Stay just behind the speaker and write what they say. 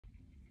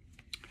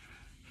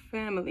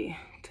Family,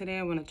 today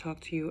I want to talk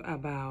to you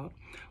about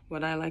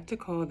what I like to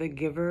call the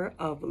giver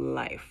of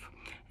life.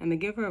 And the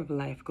giver of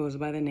life goes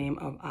by the name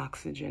of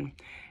oxygen.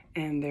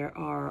 And there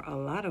are a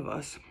lot of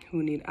us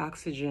who need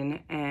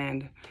oxygen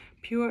and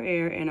pure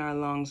air in our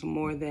lungs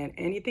more than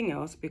anything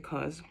else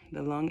because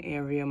the lung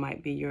area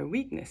might be your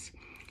weakness.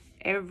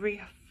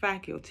 Every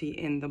faculty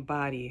in the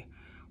body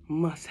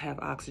must have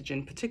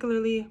oxygen,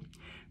 particularly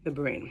the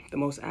brain, the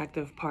most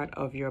active part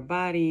of your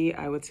body,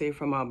 I would say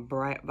from a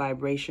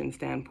vibration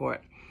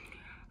standpoint.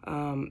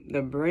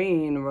 The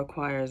brain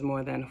requires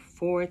more than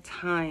 4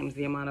 times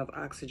the amount of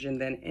oxygen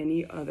than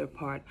any other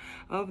part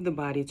of the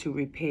body to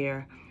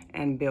repair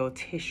and build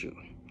tissue.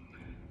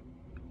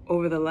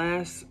 Over the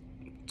last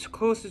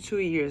close to 2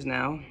 years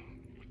now,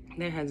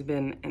 there has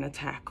been an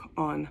attack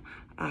on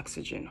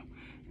oxygen,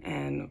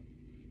 and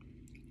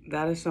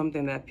that is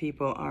something that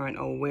people aren't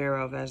aware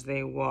of as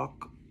they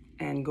walk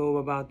and go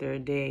about their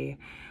day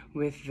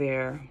with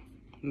their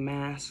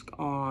mask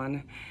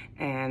on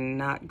and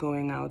not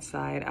going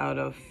outside out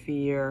of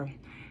fear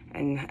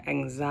and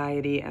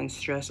anxiety and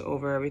stress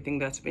over everything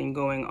that's been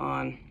going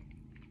on.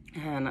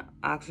 And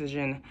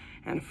oxygen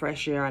and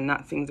fresh air are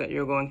not things that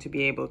you're going to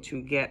be able to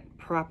get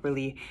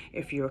properly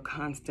if you're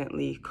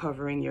constantly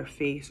covering your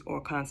face or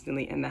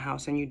constantly in the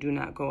house and you do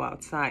not go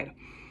outside.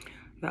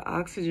 The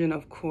oxygen,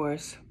 of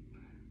course,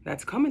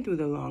 that's coming through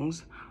the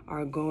lungs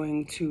are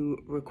going to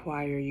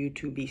require you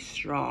to be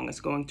strong.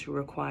 It's going to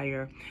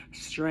require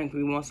strength.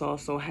 We must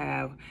also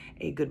have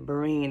a good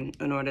brain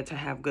in order to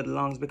have good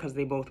lungs because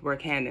they both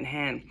work hand in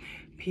hand.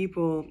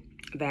 People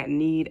that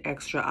need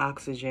extra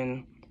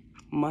oxygen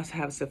must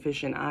have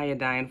sufficient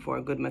iodine for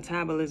a good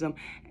metabolism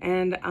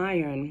and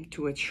iron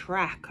to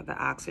attract the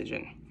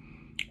oxygen,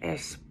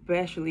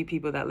 especially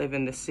people that live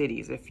in the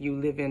cities. If you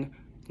live in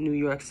New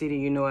York City,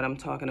 you know what I'm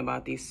talking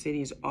about. These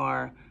cities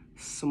are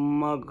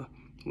smug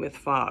with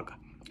fog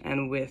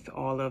and with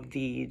all of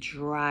the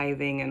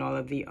driving and all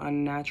of the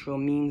unnatural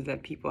means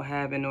that people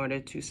have in order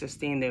to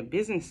sustain their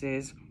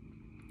businesses.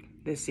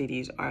 The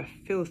cities are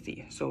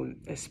filthy. So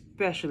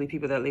especially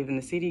people that live in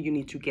the city, you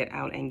need to get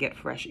out and get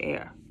fresh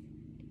air.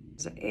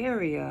 There's an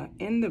area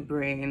in the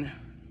brain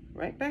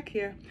right back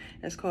here.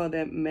 It's called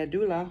the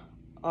medulla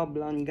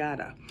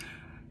oblongata.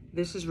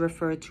 This is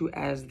referred to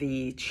as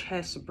the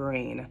chest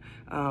brain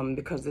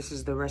because this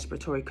is the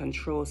respiratory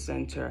control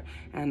center,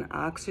 and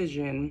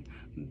oxygen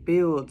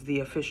builds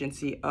the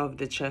efficiency of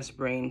the chest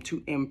brain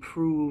to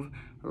improve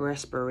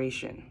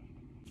respiration.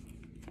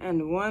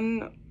 And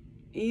one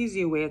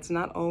easy way, it's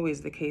not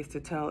always the case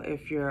to tell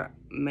if your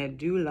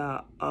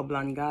medulla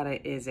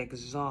oblongata is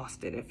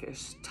exhausted, if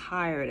it's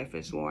tired, if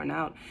it's worn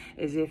out,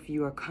 is if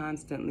you are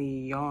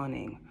constantly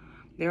yawning.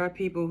 There are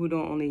people who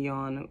don't only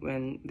yawn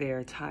when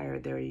they're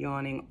tired, they're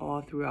yawning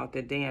all throughout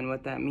the day. And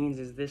what that means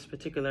is this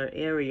particular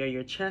area,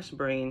 your chest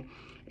brain,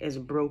 is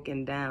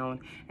broken down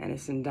and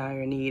it's in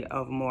dire need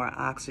of more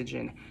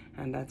oxygen.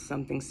 And that's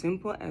something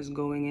simple as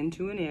going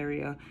into an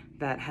area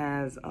that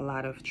has a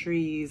lot of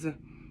trees,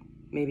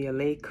 maybe a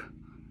lake.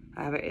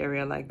 I have an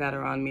area like that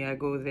around me. I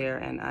go there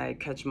and I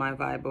catch my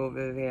vibe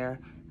over there.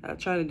 I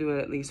try to do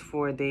it at least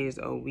 4 days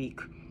a week.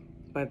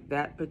 But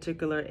that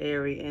particular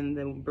area in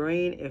the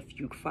brain, if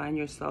you find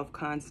yourself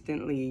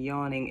constantly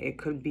yawning, it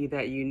could be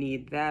that you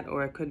need that,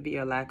 or it could be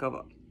a lack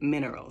of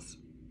minerals.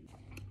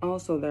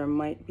 Also, there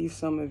might be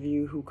some of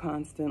you who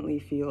constantly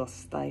feel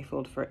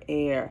stifled for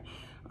air,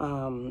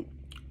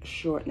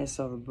 shortness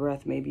of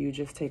breath. Maybe you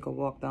just take a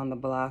walk down the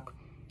block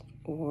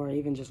or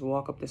even just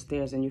walk up the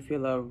stairs and you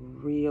feel a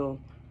real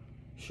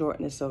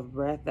shortness of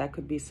breath. That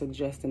could be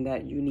suggesting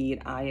that you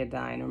need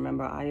iodine.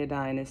 Remember,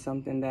 iodine is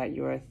something that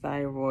your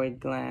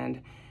thyroid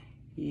gland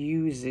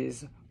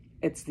uses.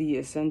 It's the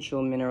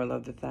essential mineral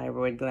of the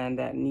thyroid gland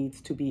that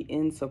needs to be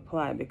in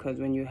supply, because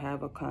when you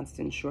have a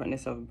constant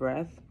shortness of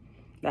breath,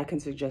 that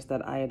can suggest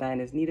that iodine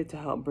is needed to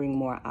help bring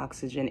more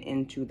oxygen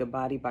into the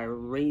body by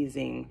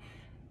raising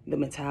the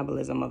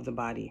metabolism of the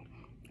body.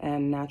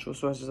 And natural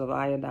sources of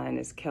iodine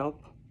is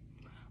kelp,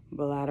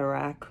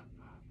 bladderwrack,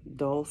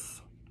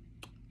 dulse,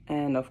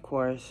 and of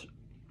course,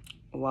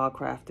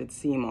 wild-crafted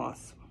sea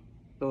moss.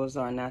 Those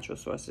are natural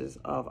sources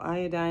of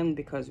iodine,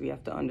 because we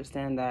have to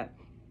understand that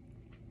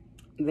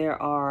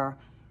there are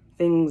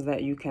things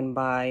that you can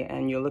buy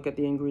and you look at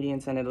the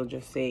ingredients and it'll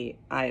just say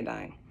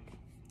iodine.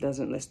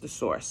 Doesn't list the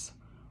source.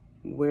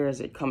 Where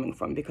is it coming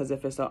from? Because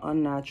if it's an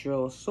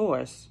unnatural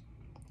source,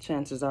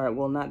 chances are it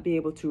will not be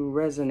able to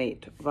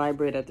resonate,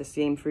 vibrate at the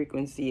same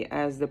frequency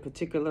as the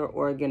particular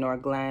organ or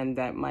gland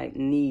that might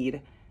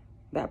need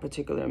that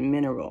particular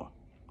mineral.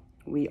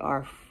 We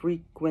are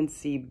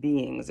frequency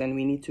beings, and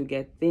we need to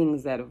get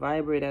things that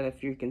vibrate at a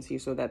frequency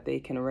so that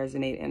they can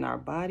resonate in our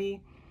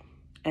body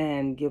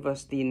and give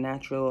us the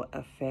natural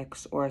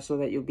effects, or so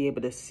that you'll be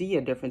able to see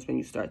a difference when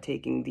you start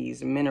taking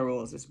these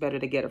minerals. It's better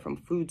to get it from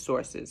food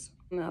sources.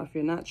 Now, if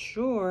you're not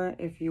sure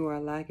if you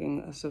are lacking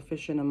a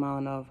sufficient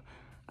amount of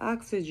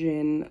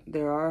oxygen,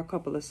 there are a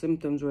couple of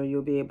symptoms where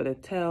you'll be able to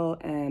tell,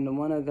 and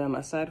one of them,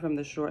 aside from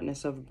the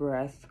shortness of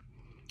breath,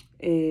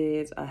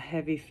 is a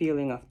heavy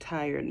feeling of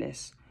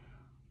tiredness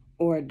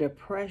or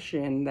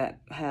depression that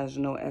has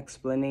no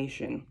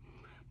explanation.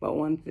 But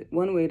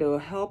one way to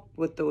help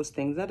with those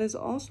things that is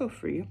also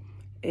free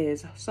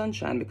is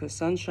sunshine, because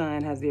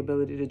sunshine has the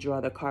ability to draw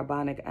the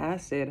carbonic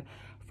acid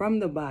from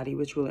the body,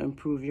 which will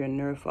improve your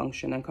nerve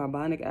function. And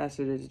carbonic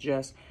acid is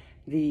just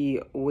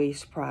the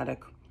waste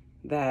product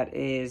that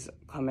is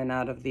coming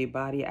out of the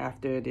body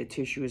after the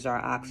tissues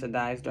are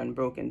oxidized and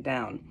broken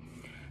down.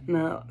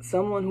 Now,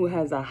 someone who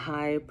has a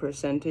high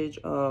percentage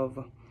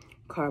of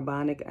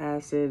carbonic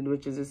acid,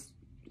 which is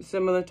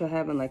similar to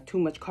having like too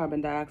much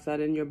carbon dioxide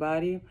in your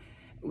body,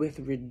 with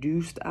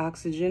reduced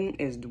oxygen,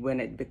 is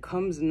when it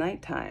becomes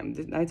nighttime.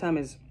 Nighttime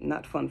is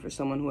not fun for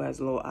someone who has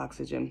low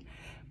oxygen,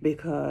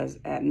 because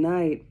at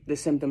night the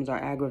symptoms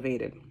are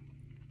aggravated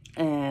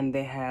and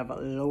they have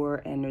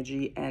lower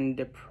energy and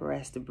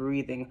depressed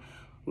breathing,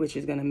 which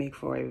is going to make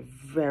for a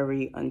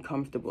very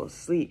uncomfortable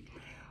sleep.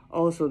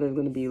 Also, there's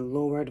going to be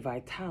lowered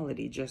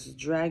vitality, just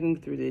dragging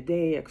through the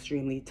day,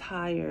 extremely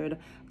tired,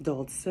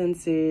 dulled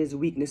senses,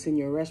 weakness in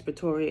your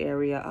respiratory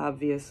area,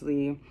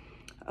 obviously.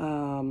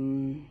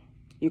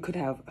 You could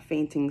have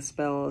fainting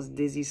spells,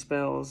 dizzy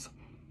spells.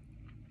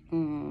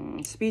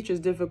 Speech is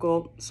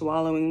difficult,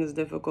 swallowing is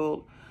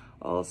difficult.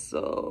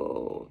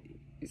 Also,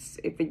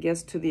 if it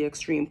gets to the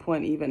extreme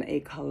point, even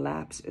a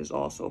collapse is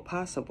also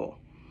possible.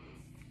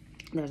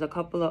 There's a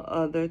couple of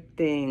other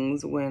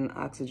things when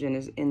oxygen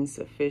is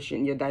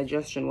insufficient. Your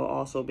digestion will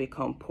also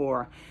become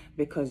poor,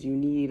 because you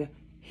need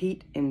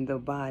heat in the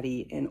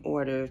body in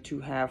order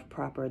to have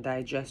proper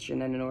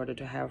digestion. And in order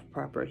to have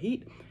proper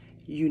heat,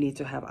 you need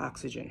to have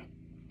oxygen.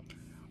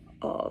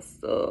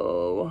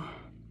 Also,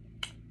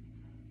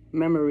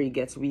 memory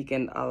gets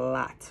weakened a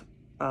lot.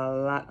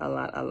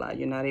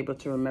 You're not able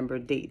to remember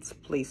dates,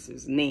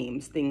 places,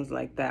 names, things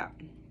like that.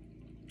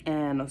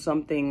 And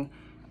something,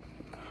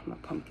 my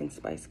pumpkin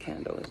spice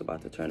candle is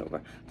about to turn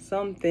over.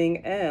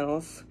 Something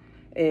else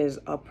is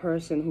a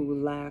person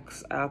who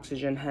lacks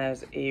oxygen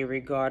has a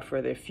regard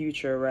for their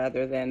future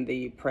rather than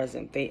the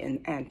present.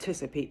 They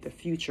anticipate the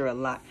future a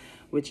lot,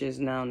 which is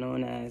now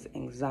known as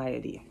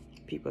anxiety.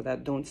 People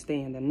that don't stay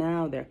in the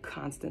now, they're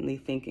constantly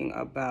thinking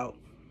about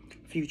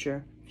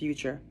future.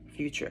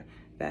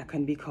 That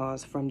can be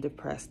caused from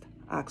depressed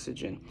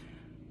oxygen.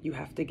 You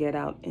have to get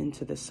out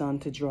into the sun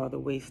to draw the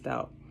waste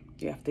out.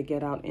 You have to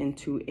get out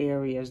into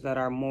areas that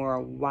are more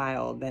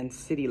wild than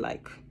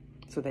city-like,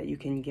 so that you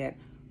can get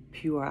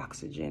pure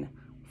oxygen,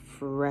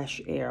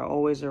 fresh air,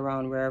 always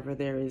around wherever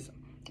there is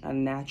a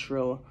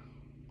natural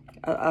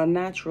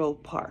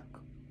park.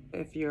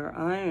 If your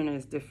iron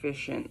is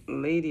deficient,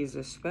 ladies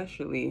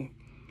especially,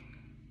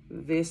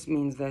 this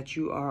means that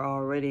you are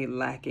already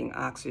lacking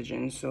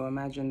oxygen. So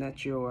imagine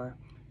that your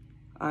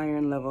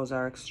iron levels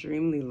are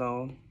extremely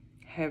low,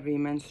 heavy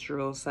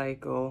menstrual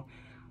cycle,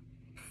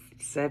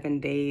 7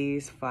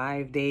 days,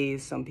 5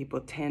 days, some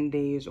people 10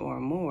 days or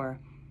more.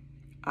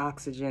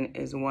 Oxygen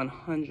is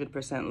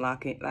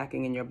 100%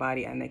 lacking in your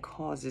body, and it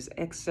causes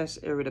excess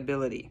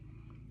irritability,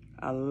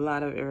 a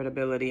lot of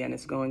irritability, and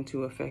it's going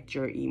to affect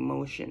your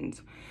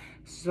emotions.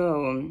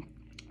 So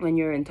when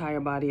your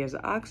entire body is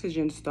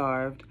oxygen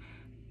starved,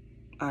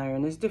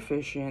 iron is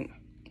deficient,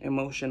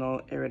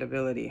 emotional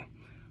irritability.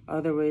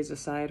 Other ways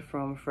aside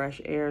from fresh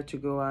air to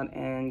go out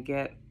and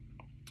get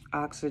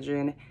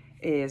oxygen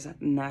is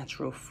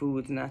natural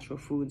foods. Natural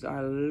foods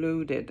are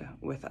loaded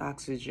with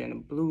oxygen.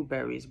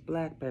 Blueberries,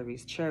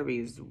 blackberries,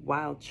 cherries,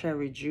 wild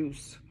cherry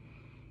juice,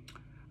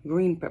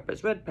 green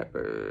peppers, red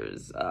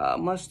peppers,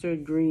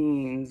 mustard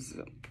greens,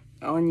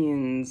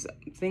 onions,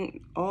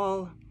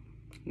 all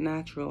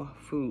natural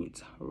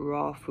foods,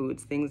 raw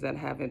foods, things that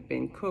haven't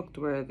been cooked,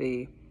 where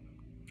the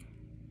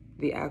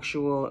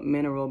actual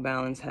mineral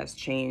balance has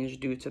changed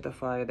due to the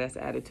fire that's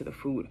added to the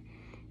food.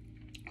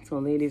 So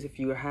ladies, if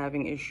you're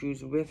having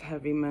issues with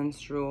heavy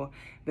menstrual,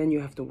 then you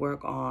have to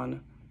work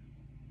on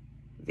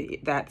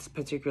that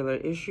particular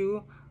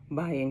issue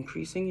by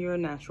increasing your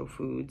natural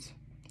foods,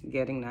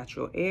 getting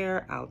natural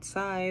air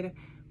outside,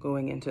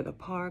 going into the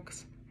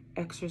parks,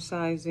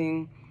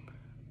 exercising.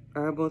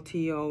 Herbal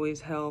tea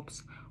always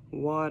helps,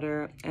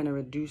 water, and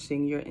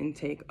reducing your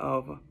intake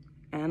of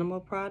animal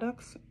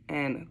products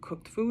and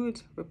cooked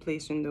foods,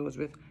 replacing those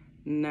with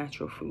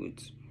natural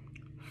foods,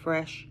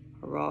 fresh,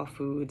 raw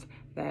foods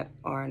that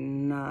are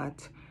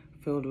not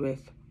filled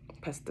with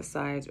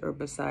pesticides,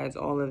 herbicides,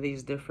 all of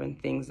these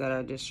different things that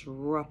are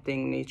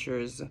disrupting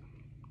nature's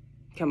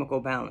chemical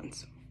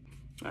balance.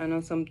 I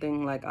know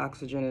something like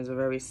oxygen is a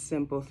very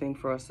simple thing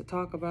for us to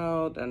talk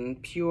about,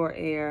 and pure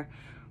air,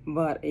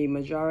 but a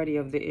majority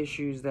of the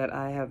issues that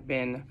I have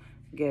been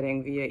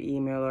getting via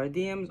email or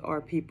DMs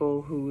are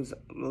people whose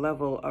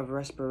level of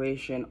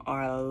respiration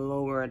are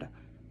lowered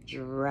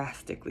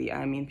drastically.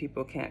 I mean,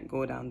 people can't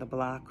go down the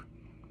block.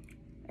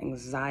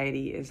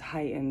 Anxiety is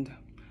heightened.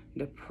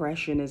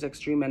 Depression is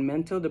extreme, and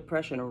mental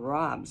depression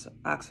robs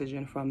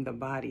oxygen from the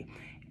body.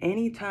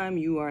 Anytime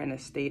you are in a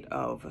state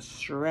of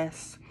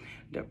stress,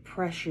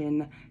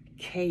 depression,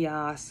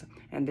 chaos,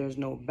 and there's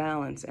no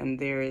balance and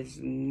there is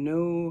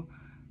no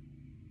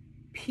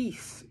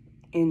peace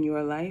in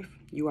your life,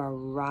 you are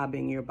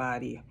robbing your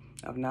body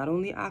of not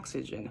only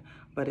oxygen,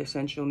 but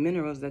essential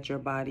minerals that your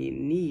body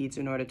needs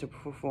in order to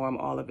perform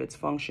all of its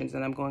functions.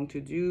 And I'm going to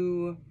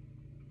do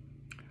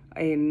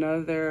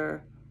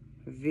another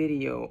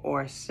video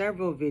or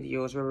several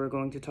videos where we're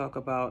going to talk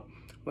about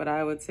what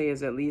I would say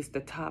is at least the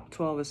top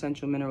 12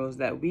 essential minerals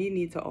that we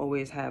need to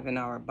always have in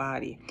our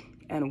body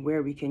and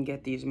where we can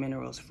get these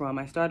minerals from.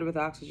 I started with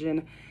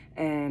oxygen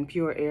and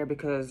pure air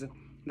because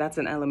that's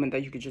an element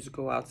that you could just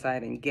go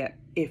outside and get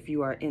if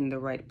you are in the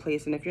right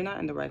place. And if you're not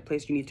in the right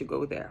place, you need to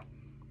go there,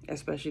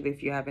 especially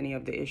if you have any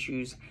of the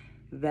issues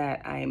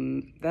that I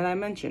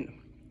mentioned.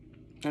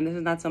 And this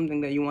is not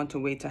something that you want to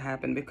wait to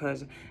happen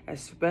because,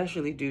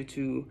 especially due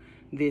to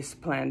this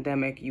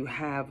pandemic, you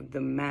have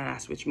the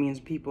mass, which means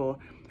people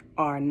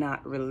are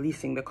not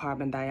releasing the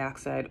carbon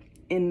dioxide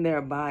in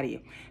their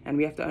body. And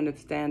we have to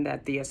understand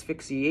that the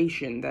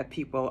asphyxiation that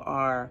people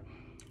are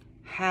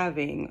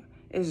having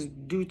is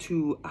due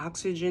to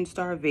oxygen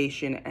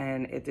starvation,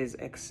 and it is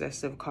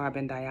excessive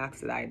carbon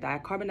dioxide.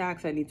 That carbon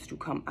dioxide needs to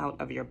come out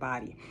of your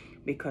body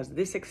because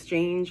this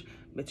exchange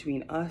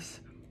between us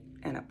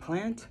and a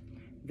plant,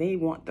 they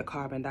want the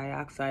carbon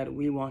dioxide,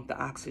 we want the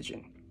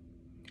oxygen.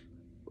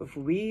 If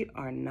we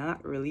are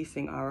not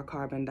releasing our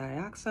carbon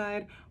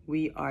dioxide,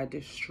 we are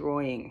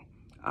destroying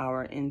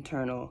our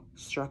internal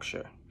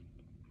structure.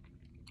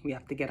 We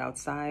have to get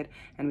outside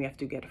and we have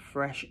to get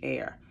fresh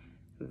air.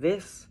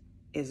 This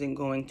isn't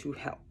going to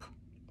help.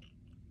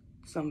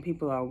 Some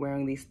people are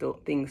wearing these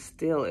things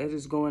still. It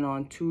is going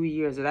on 2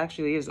 years. It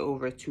actually is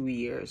over 2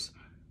 years.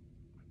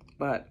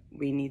 But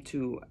we need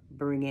to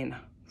bring in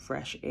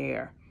fresh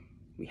air.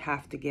 We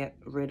have to get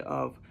rid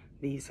of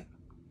these,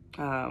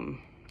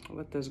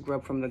 what does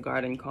Grub from the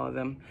Garden call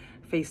them?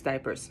 Face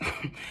diapers.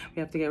 We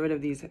have to get rid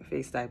of these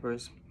face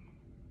diapers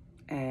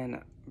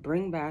and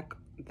bring back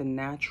the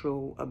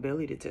natural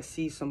ability to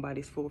see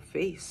somebody's full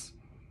face.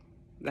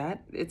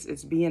 That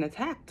it's being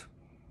attacked.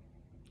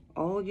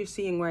 All you're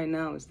seeing right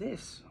now is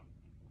this.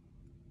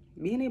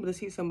 Being able to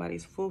see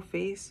somebody's full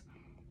face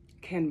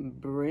can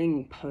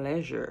bring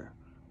pleasure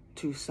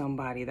to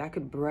somebody. That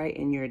could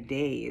brighten your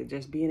day,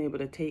 just being able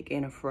to take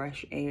in a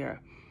fresh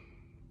air.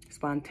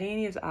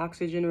 Spontaneous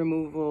oxygen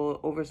removal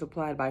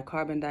oversupplied by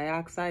carbon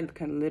dioxide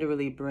can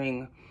literally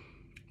bring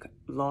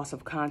loss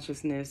of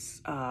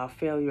consciousness,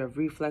 failure of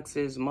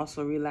reflexes,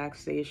 muscle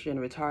relaxation,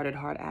 retarded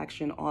heart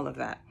action, all of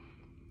that.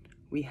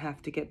 We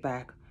have to get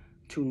back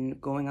to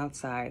going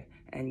outside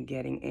and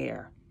getting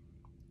air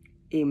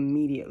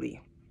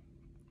immediately.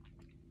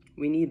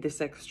 We need this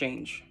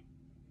exchange.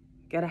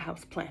 Get a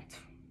house plant.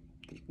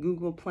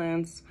 Google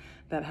plants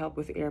that help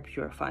with air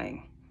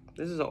purifying.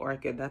 This is an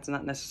orchid. That's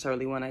not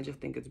necessarily one. I just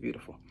think it's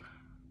beautiful.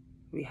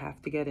 We have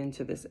to get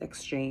into this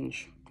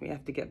exchange. We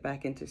have to get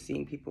back into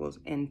seeing people's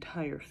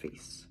entire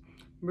face,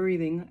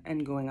 breathing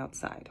and going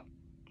outside.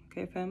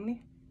 Okay,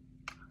 family?